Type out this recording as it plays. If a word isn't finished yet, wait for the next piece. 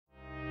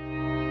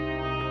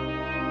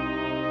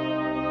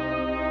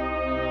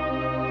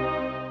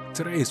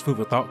Today's food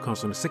for thought comes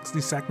from the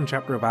 62nd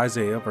chapter of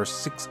Isaiah, verse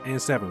 6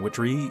 and 7, which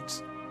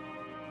reads,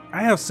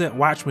 I have set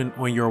watchmen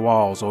on your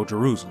walls, O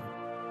Jerusalem.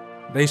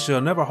 They shall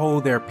never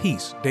hold their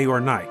peace day or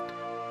night.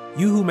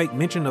 You who make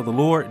mention of the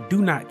Lord,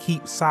 do not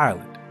keep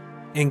silent,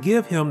 and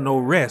give him no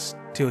rest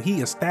till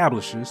he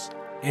establishes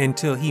and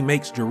till he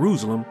makes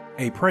Jerusalem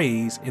a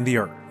praise in the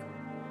earth.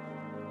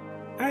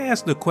 I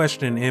asked the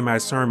question in my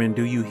sermon,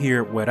 Do You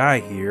Hear What I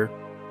Hear?,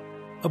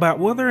 about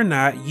whether or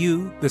not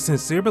you, the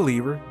sincere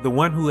believer, the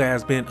one who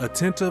has been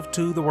attentive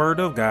to the Word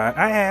of God,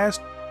 I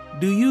asked,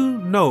 do you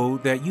know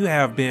that you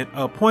have been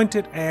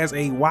appointed as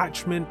a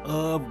watchman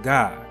of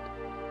God?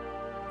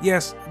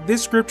 Yes,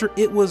 this scripture,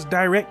 it was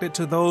directed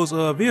to those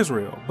of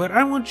Israel, but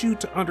I want you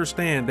to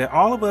understand that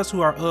all of us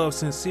who are of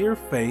sincere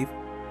faith,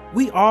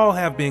 we all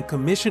have been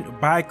commissioned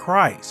by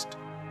Christ.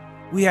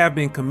 We have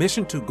been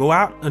commissioned to go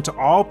out unto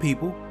all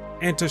people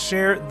and to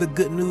share the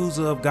good news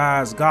of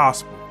God's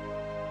gospel.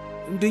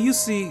 Do you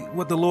see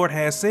what the Lord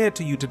has said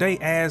to you today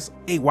as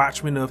a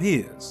watchman of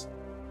His?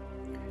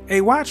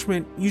 A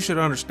watchman, you should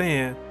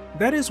understand,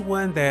 that is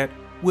one that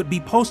would be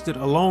posted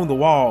along the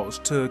walls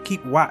to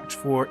keep watch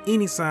for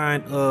any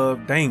sign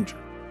of danger.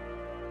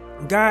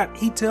 God,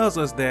 He tells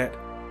us that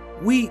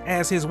we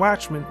as His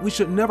watchmen, we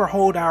should never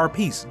hold our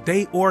peace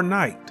day or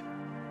night.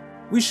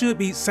 We should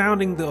be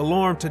sounding the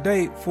alarm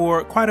today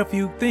for quite a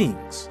few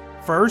things.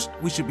 First,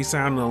 we should be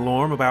sounding the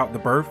alarm about the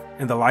birth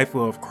and the life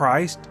of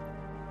Christ.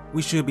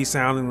 We should be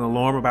sounding the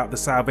alarm about the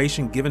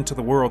salvation given to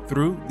the world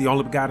through the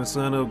only begotten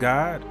Son of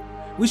God.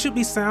 We should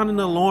be sounding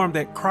the alarm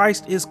that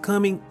Christ is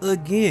coming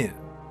again.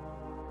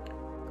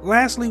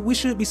 Lastly, we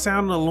should be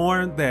sounding the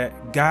alarm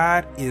that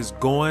God is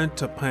going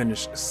to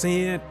punish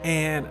sin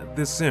and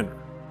the sinner.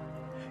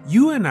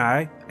 You and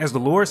I, as the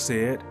Lord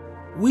said,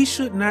 we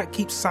should not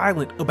keep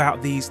silent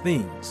about these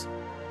things.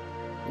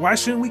 Why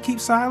shouldn't we keep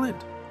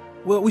silent?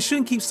 Well, we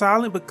shouldn't keep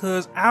silent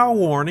because our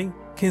warning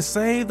can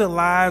save the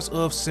lives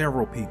of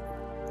several people.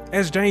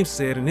 As James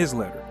said in his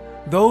letter,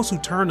 those who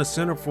turn the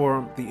sinner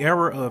from the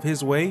error of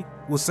his way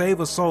will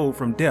save a soul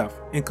from death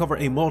and cover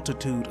a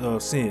multitude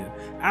of sin.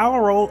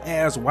 Our role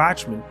as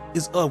watchmen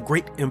is of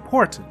great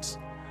importance.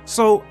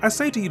 So I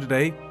say to you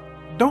today,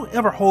 don't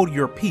ever hold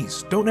your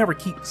peace. Don't ever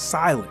keep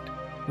silent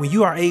when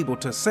you are able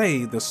to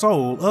save the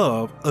soul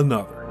of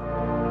another.